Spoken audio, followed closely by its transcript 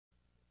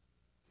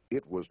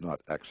It was not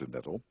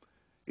accidental.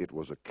 It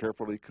was a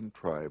carefully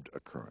contrived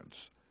occurrence.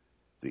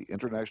 The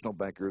international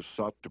bankers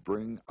sought to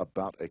bring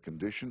about a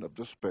condition of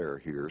despair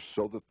here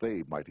so that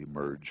they might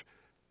emerge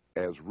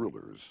as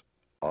rulers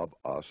of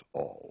us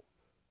all.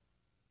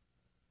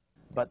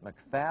 But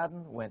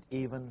McFadden went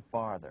even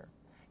farther.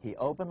 He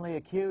openly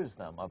accused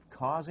them of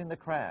causing the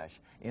crash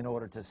in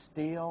order to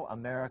steal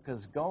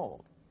America's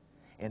gold.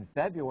 In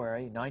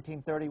February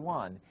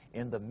 1931,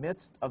 in the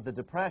midst of the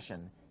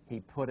Depression, he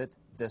put it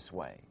this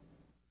way.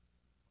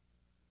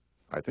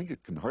 I think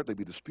it can hardly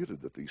be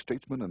disputed that the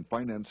statesmen and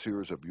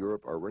financiers of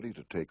Europe are ready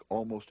to take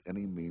almost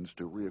any means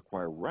to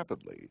reacquire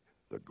rapidly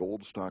the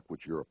gold stock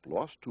which Europe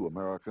lost to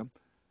America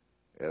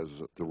as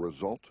the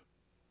result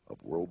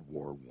of World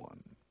War I.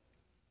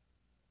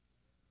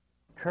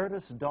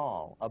 Curtis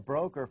Dahl, a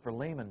broker for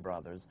Lehman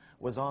Brothers,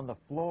 was on the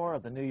floor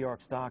of the New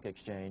York Stock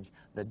Exchange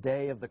the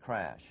day of the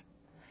crash.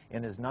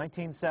 In his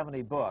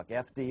 1970 book,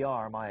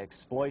 FDR, My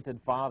Exploited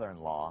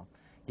Father-in-Law,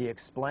 he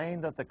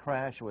explained that the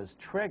crash was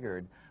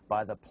triggered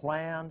by the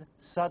planned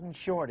sudden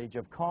shortage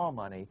of call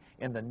money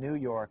in the New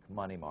York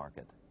money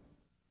market.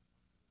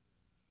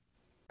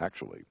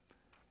 Actually,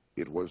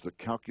 it was the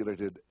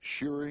calculated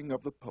shearing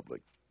of the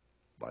public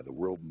by the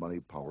world money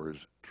powers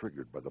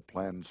triggered by the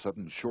planned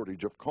sudden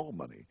shortage of call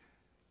money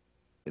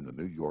in the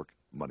New York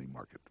money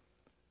market.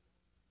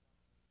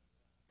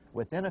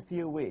 Within a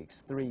few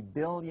weeks, $3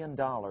 billion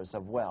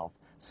of wealth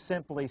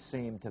simply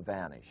seemed to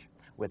vanish.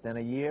 Within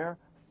a year,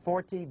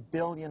 $40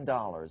 billion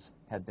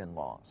had been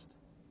lost.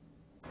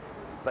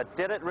 But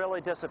did it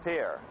really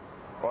disappear?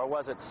 Or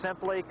was it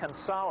simply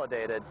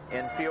consolidated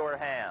in fewer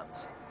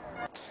hands?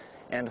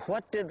 And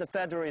what did the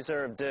Federal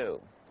Reserve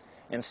do?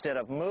 Instead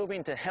of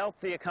moving to help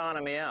the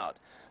economy out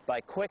by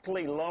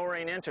quickly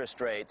lowering interest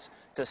rates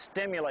to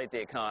stimulate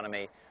the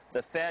economy,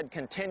 the Fed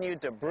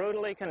continued to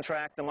brutally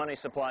contract the money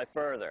supply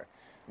further,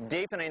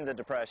 deepening the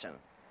Depression.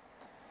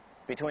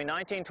 Between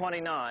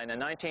 1929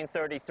 and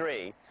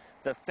 1933,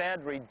 the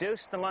Fed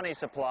reduced the money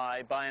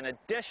supply by an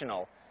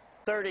additional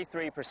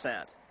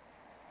 33%.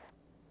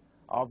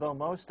 Although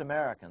most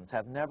Americans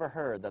have never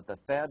heard that the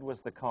Fed was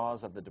the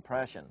cause of the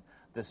Depression,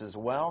 this is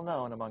well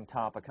known among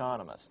top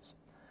economists.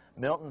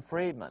 Milton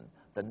Friedman,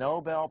 the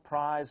Nobel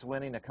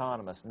Prize-winning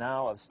economist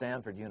now of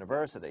Stanford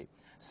University,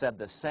 said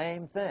the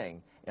same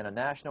thing in a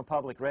National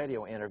Public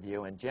Radio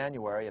interview in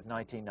January of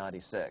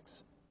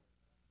 1996.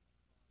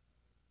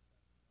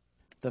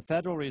 The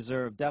Federal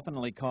Reserve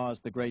definitely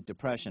caused the Great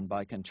Depression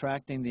by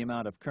contracting the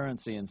amount of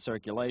currency in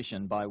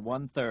circulation by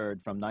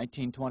 1/3 from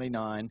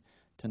 1929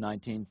 to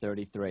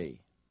 1933.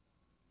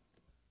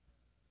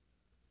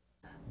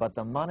 But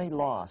the money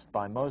lost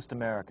by most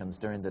Americans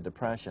during the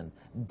Depression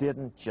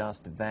didn't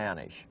just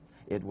vanish.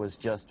 It was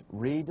just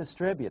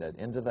redistributed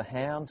into the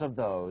hands of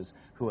those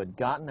who had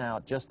gotten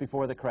out just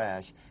before the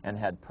crash and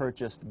had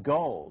purchased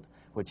gold,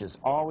 which is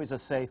always a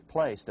safe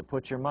place to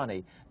put your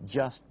money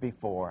just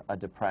before a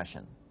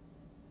depression.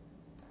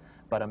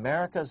 But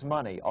America's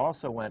money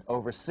also went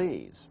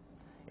overseas.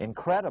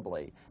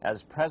 Incredibly,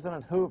 as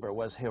President Hoover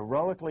was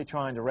heroically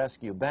trying to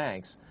rescue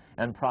banks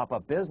and prop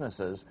up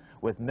businesses,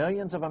 with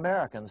millions of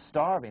Americans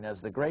starving as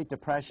the Great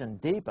Depression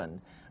deepened,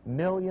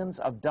 millions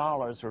of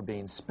dollars were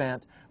being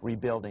spent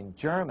rebuilding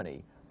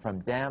Germany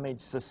from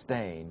damage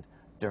sustained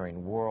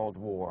during World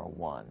War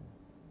I.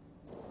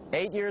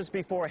 8 years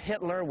before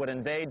Hitler would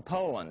invade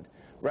Poland,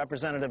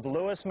 Representative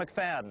Louis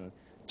McFadden,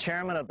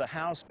 chairman of the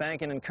House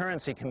Banking and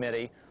Currency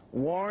Committee,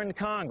 warned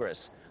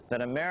Congress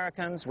that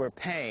Americans were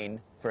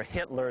paying for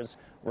Hitler's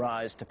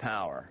rise to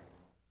power.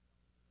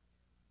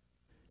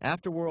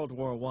 After World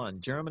War I,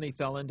 Germany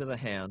fell into the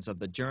hands of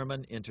the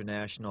German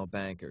international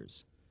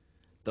bankers.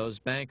 Those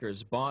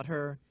bankers bought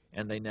her,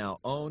 and they now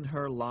own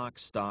her lock,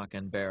 stock,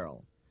 and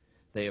barrel.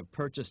 They have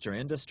purchased her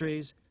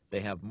industries,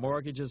 they have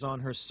mortgages on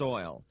her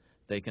soil,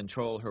 they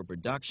control her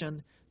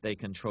production, they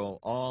control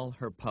all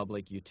her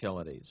public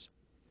utilities.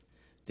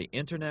 The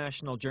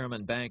international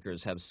German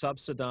bankers have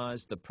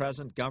subsidized the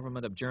present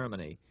government of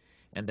Germany,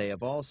 and they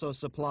have also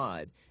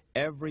supplied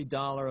every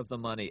dollar of the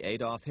money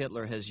Adolf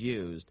Hitler has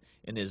used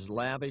in his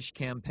lavish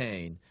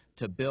campaign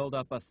to build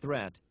up a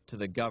threat to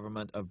the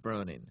government of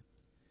Brüning.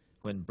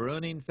 When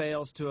Brüning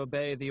fails to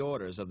obey the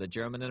orders of the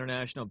German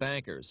international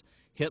bankers,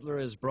 Hitler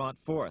is brought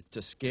forth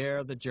to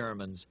scare the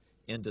Germans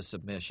into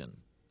submission.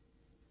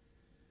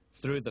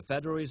 Through the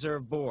Federal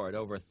Reserve Board,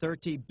 over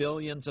 $30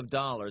 billion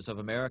of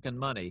American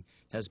money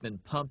has been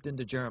pumped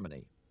into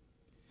Germany.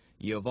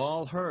 You have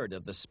all heard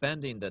of the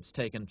spending that's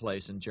taken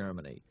place in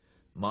Germany.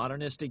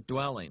 Modernistic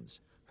dwellings,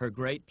 her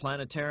great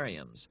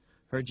planetariums,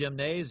 her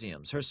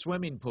gymnasiums, her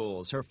swimming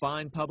pools, her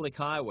fine public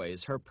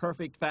highways, her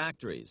perfect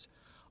factories.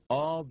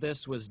 All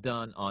this was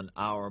done on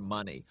our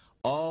money.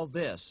 All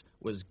this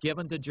was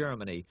given to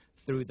Germany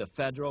through the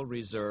Federal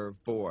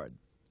Reserve Board.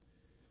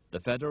 The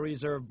Federal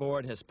Reserve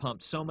Board has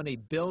pumped so many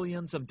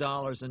billions of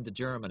dollars into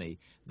Germany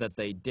that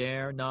they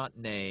dare not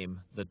name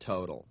the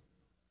total.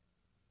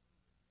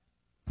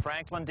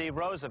 Franklin D.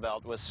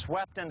 Roosevelt was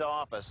swept into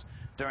office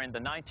during the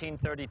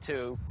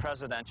 1932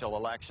 presidential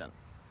election.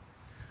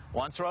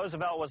 Once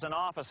Roosevelt was in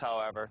office,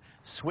 however,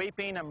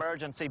 sweeping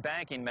emergency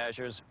banking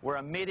measures were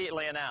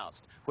immediately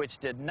announced, which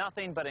did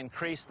nothing but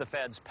increase the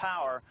Fed's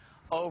power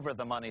over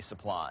the money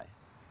supply.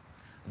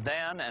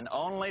 Then, and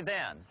only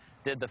then,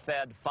 did the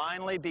Fed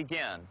finally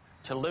begin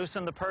to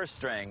loosen the purse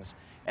strings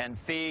and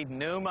feed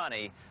new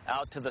money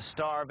out to the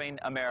starving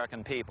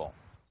American people.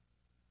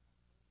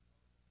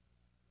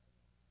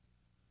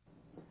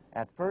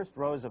 At first,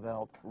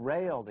 Roosevelt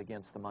railed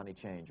against the money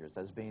changers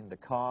as being the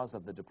cause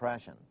of the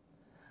Depression.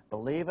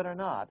 Believe it or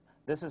not,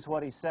 this is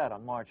what he said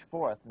on March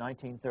 4th,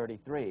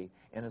 1933,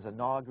 in his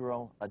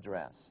inaugural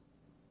address.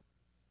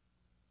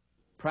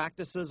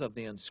 Practices of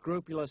the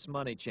unscrupulous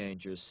money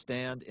changers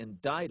stand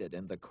indicted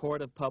in the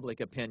court of public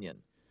opinion,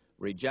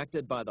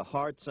 rejected by the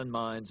hearts and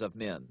minds of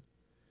men.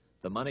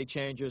 The money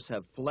changers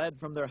have fled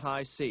from their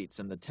high seats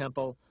in the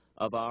temple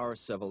of our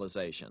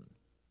civilization.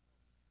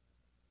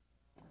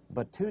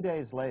 But 2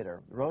 days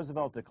later,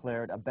 Roosevelt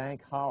declared a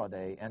bank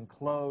holiday and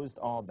closed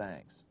all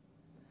banks.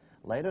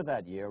 Later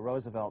that year,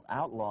 Roosevelt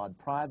outlawed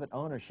private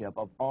ownership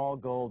of all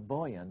gold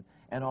bullion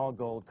and all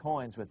gold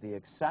coins with the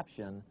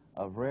exception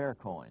of rare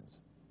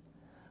coins.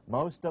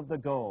 Most of the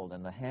gold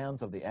in the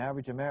hands of the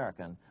average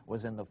American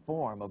was in the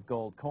form of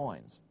gold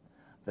coins.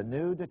 The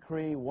new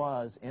decree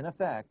was, in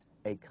effect,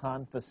 a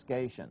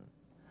confiscation.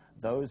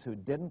 Those who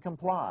didn't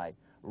comply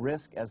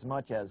risk as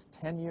much as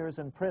 10 years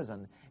in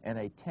prison and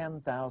a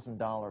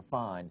 $10,000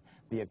 fine,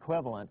 the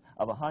equivalent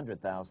of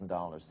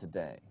 $100,000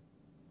 today.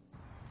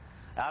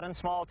 Out in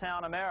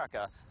small-town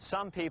America,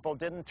 some people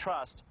didn't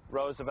trust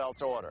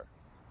Roosevelt's order.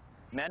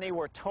 Many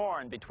were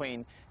torn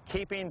between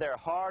keeping their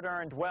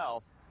hard-earned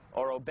wealth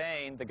or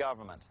obeying the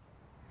government.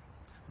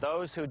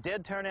 Those who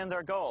did turn in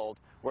their gold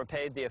were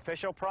paid the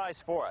official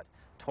price for it,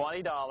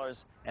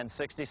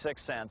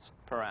 $20.66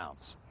 per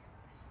ounce.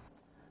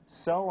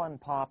 So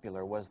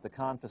unpopular was the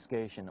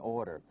confiscation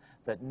order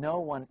that no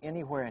one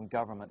anywhere in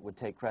government would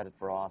take credit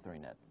for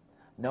authoring it.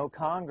 No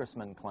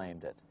congressman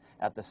claimed it.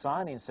 At the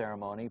signing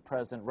ceremony,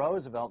 President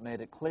Roosevelt made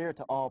it clear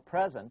to all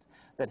present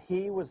that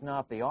he was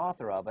not the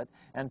author of it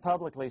and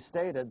publicly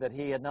stated that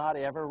he had not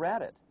ever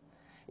read it.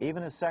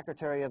 Even his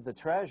Secretary of the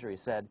Treasury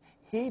said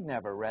he'd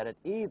never read it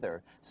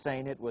either,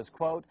 saying it was,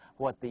 quote,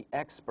 what the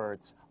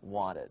experts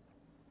wanted.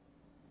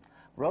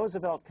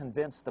 Roosevelt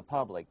convinced the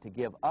public to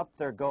give up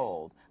their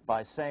gold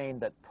by saying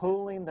that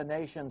pooling the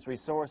nation's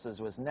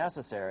resources was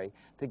necessary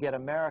to get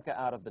America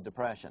out of the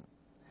Depression.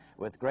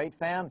 With great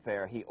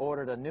fanfare, he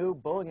ordered a new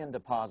bullion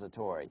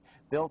depository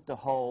built to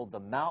hold the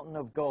mountain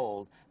of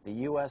gold the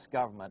U.S.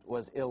 government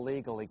was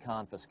illegally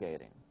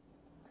confiscating.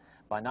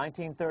 By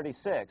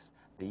 1936,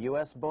 the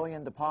U.S.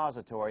 Bullion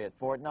Depository at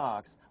Fort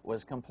Knox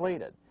was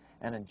completed,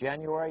 and in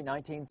January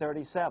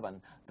 1937,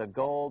 the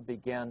gold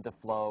began to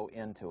flow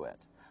into it.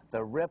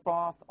 The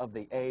rip-off of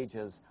the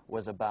ages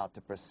was about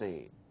to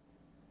proceed.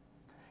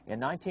 In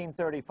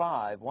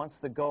 1935, once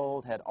the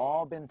gold had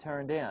all been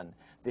turned in,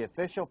 the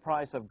official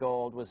price of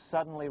gold was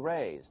suddenly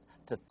raised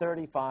to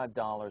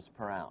 $35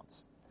 per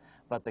ounce.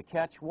 But the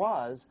catch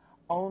was,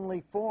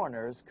 only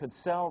foreigners could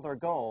sell their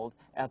gold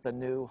at the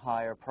new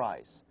higher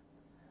price.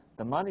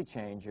 The money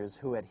changers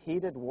who had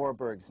heeded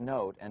Warburg's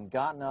note and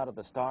gotten out of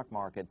the stock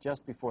market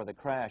just before the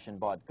crash and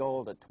bought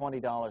gold at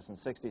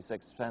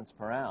 $20.66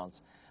 per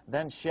ounce,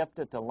 then shipped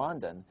it to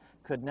London,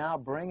 could now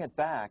bring it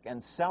back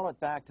and sell it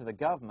back to the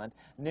government,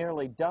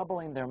 nearly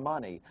doubling their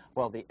money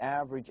while the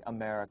average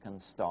American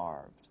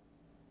starved.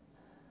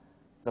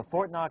 The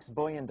Fort Knox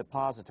Bullion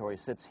Depository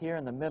sits here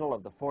in the middle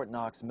of the Fort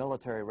Knox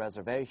Military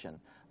Reservation,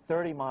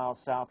 30 miles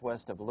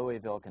southwest of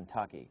Louisville,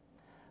 Kentucky.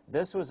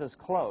 This was as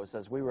close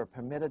as we were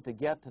permitted to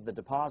get to the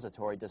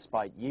depository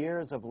despite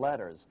years of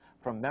letters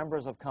from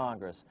members of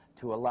Congress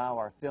to allow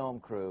our film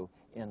crew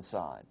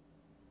inside.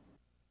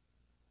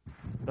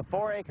 The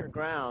 4-acre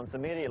grounds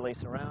immediately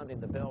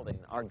surrounding the building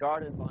are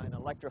guarded by an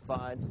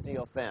electrified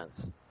steel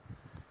fence,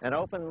 an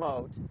open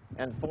moat,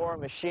 and 4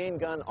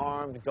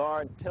 machine-gun-armed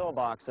guard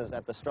pillboxes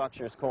at the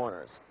structure's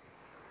corners.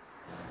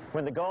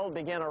 When the gold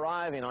began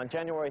arriving on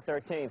January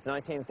 13,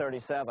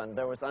 1937,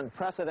 there was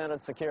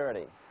unprecedented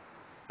security.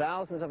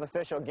 Thousands of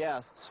official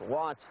guests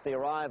watched the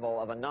arrival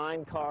of a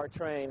 9-car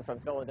train from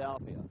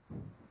Philadelphia,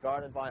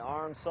 guarded by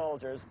armed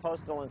soldiers,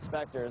 postal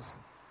inspectors,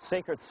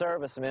 Secret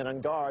Servicemen,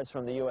 and guards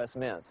from the U.S.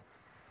 Mint.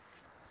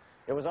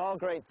 It was all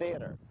great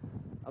theater.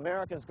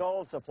 America's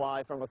gold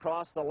supply from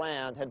across the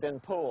land had been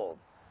pooled,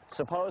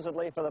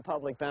 supposedly for the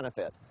public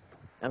benefit,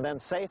 and then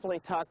safely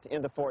tucked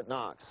into Fort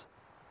Knox.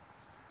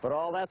 But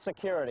all that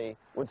security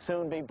would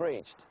soon be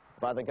breached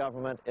by the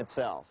government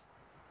itself.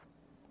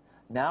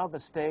 Now the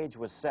stage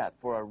was set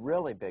for a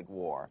really big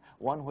war,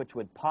 one which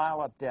would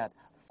pile up debt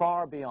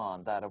far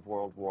beyond that of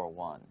World War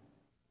I.